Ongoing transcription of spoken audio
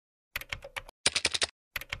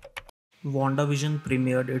WandaVision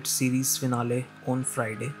premiered its series finale on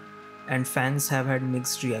Friday, and fans have had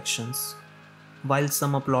mixed reactions. While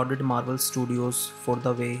some applauded Marvel Studios for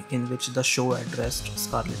the way in which the show addressed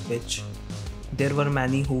Scarlet Witch, there were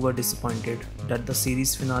many who were disappointed that the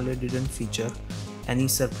series finale didn't feature any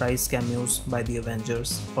surprise cameos by the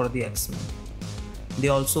Avengers or the X-Men. They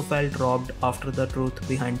also felt robbed after the truth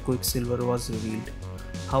behind Quicksilver was revealed.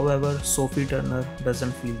 However, Sophie Turner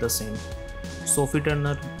doesn't feel the same. Sophie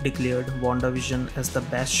Turner declared WandaVision as the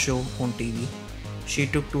best show on TV. She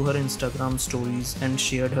took to her Instagram stories and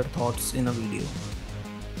shared her thoughts in a video.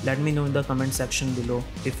 Let me know in the comment section below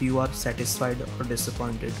if you are satisfied or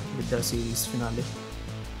disappointed with the series finale.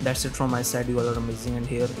 That's it from my side. You all are amazing, and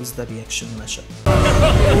here is the reaction mashup.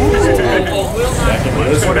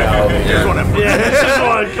 This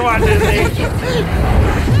one, come on,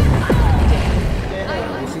 Disney.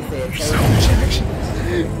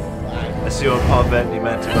 I see what Paul Bettany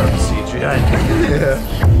meant about the CGI. Yeah.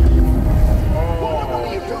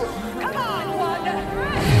 Come on, Wanda!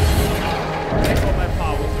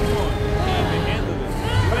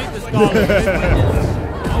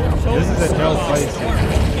 This is a no fight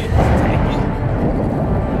scene.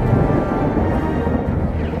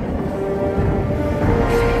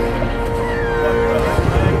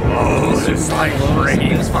 Oh, it's like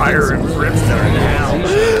bringing fire and brimstone now.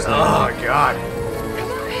 Oh, God.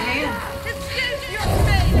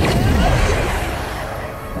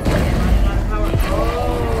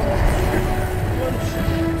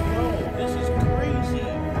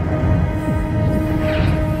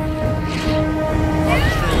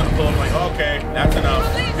 Okay, that's enough.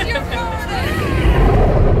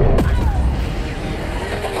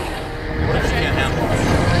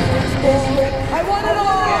 I want it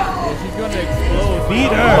all! Yeah, she's gonna explode.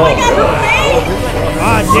 Beat her! Oh,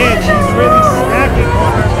 God damn, she's really snacking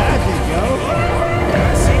on her magic, yo!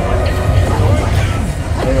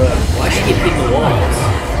 Why is she keep hitting the walls?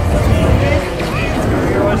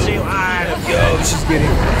 Yo, she's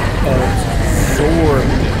getting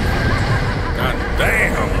absorbed. God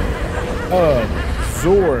damn.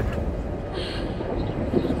 Absorbed.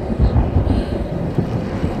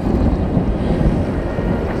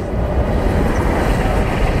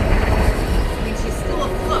 she's still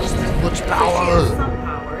afloat. Much power. Some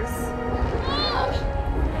powers.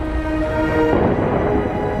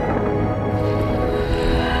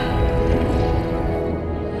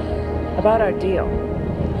 About our deal.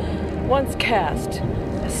 Once cast,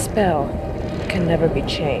 a spell can never be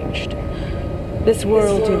changed. This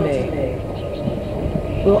world you made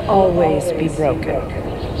will always be broken.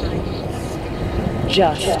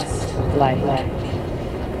 Just like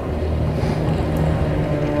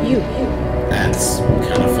you. That's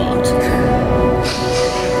kind of fucked.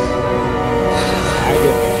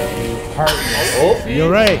 You're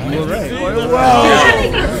right, you're right.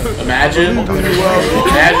 Imagine you're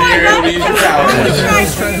able to use your powers.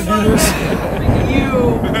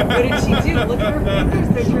 What did she do? Look at her fingers.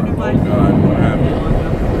 They turned to black. What happened?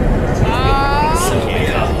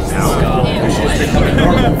 She's becoming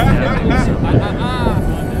normal.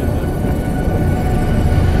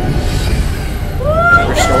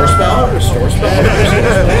 Restore spell? Restore spell?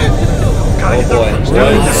 Oh boy,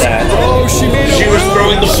 what is that? Oh, she made it. She was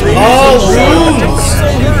throwing the runes.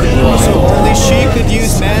 So only she could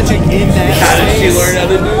use magic in that How did she learn how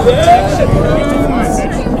to do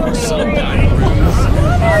that?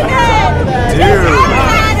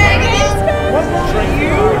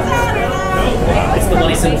 It's the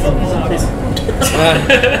license from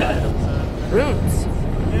Runes.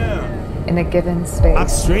 In a given space. Doc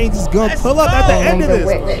Strange is gonna pull up at the end Only of the this.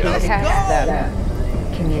 witch who casts them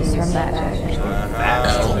can use her magic.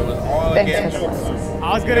 Thanks for the lesson.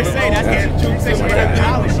 I was gonna say that's two things for her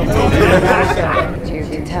knowledge. I need you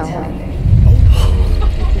to tell me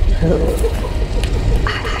who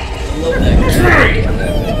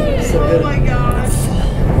Oh my god.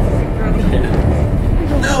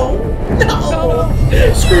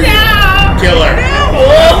 Screw you. Kill her.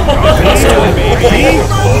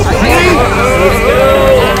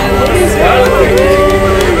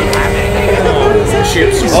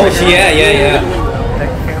 Oh, yeah.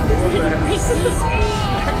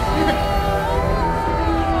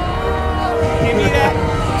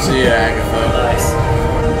 See ya, Agatha. Nice.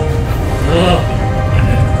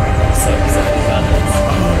 So excited about this.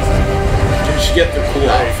 Did she get the cool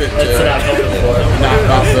outfit That's what I'm hoping for. knock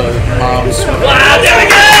off the mom's? Wow, there we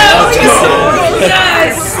go! Let's go!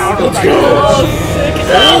 Yes! Let's go!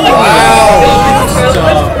 Oh, wow!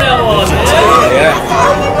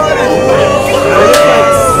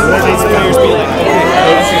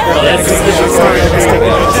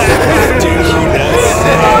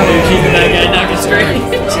 Keep it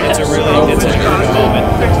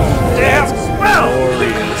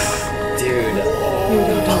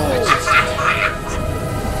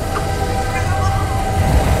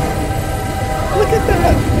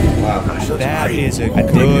That is a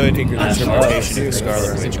good interpretation of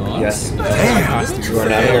Scarlet Witch. Yes. We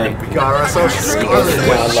got ourselves Scarlet.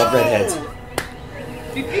 I love redheads.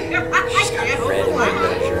 She's got red in her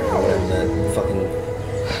red shirt or whatever that fucking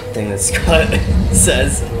thing that Scarlet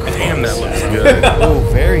says. Damn, that looks good. Oh,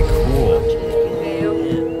 very cool.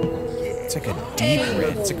 It's like a deep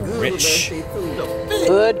red. It's like a rich.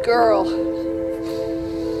 Good girl.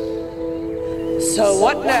 So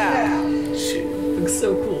what now? Looks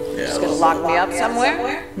so cool. Just gonna lock me up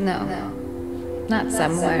somewhere? No, not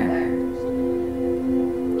somewhere.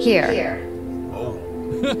 Here.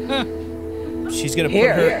 She's gonna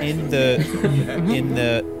put her in the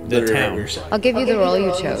town. I'll give you the role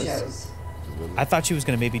you chose. I thought she was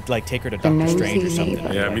gonna maybe like take her to The Doctor Strange or nosy something.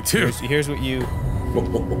 neighbor. Yeah, me too. Here's what you.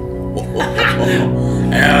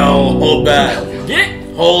 Hell, hold back.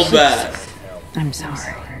 Hold back. I'm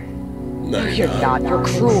sorry. No, You're not. You're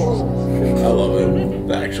cruel. I love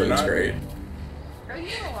it. Actually, it's great.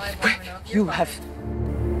 You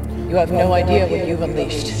have no idea what you've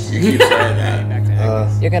unleashed. You keep saying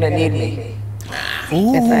that. You're gonna need me.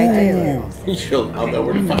 If I do, I'll know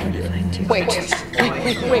where to find you. Wait.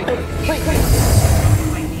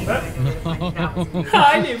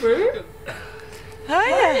 Hi, neighbor.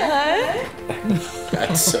 Hi.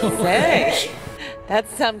 That's so Hey.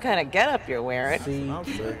 That's some kind of getup you're wearing.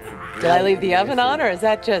 Did I leave the oven on, or is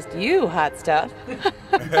that just you, hot stuff?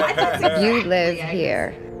 you live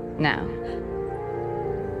here now.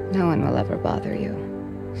 No one will ever bother you.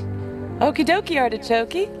 Okie dokie,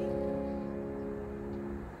 artichoke.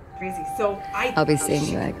 Crazy. So I'll be seeing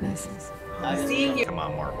you, Agnes. I'm seeing you. Come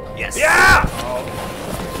on, Marvel. Yes. Yeah!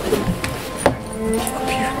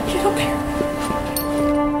 Get up here.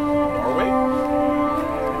 Norway?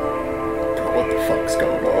 What the fuck's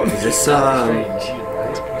going on? Is this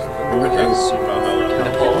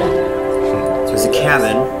there's a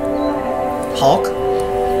cabin. Hulk.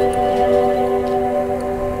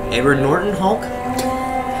 Edward Norton Hulk.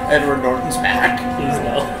 Edward Norton's back.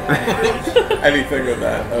 I didn't think of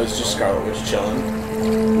that. That was just Scarlet Witch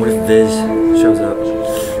chilling. What if Viz shows up?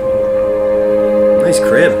 Nice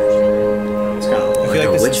crib. It's kind of I feel like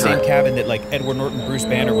a this is witch the same hunt. cabin that like Edward Norton Bruce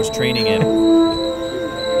Banner was training in.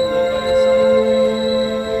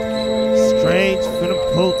 Strange, gonna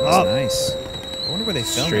pull up. Nice. I wonder where they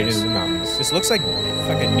filmed Straight this. into the mountains. This looks like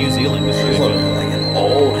fucking New Zealand. This She's is looking like an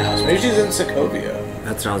old house. Maybe she's in Sokovia.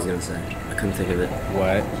 That's what I was gonna say. I couldn't think of it.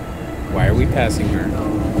 What? Why are we passing her?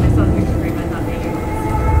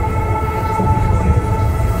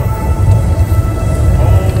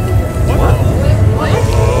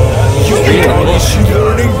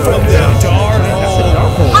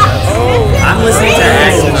 I'm listening to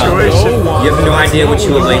Agnes. You have no idea what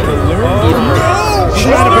you awaken.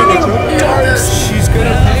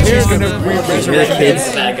 She's gonna You're the kids.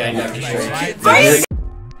 Bad guy, Dr. Strange.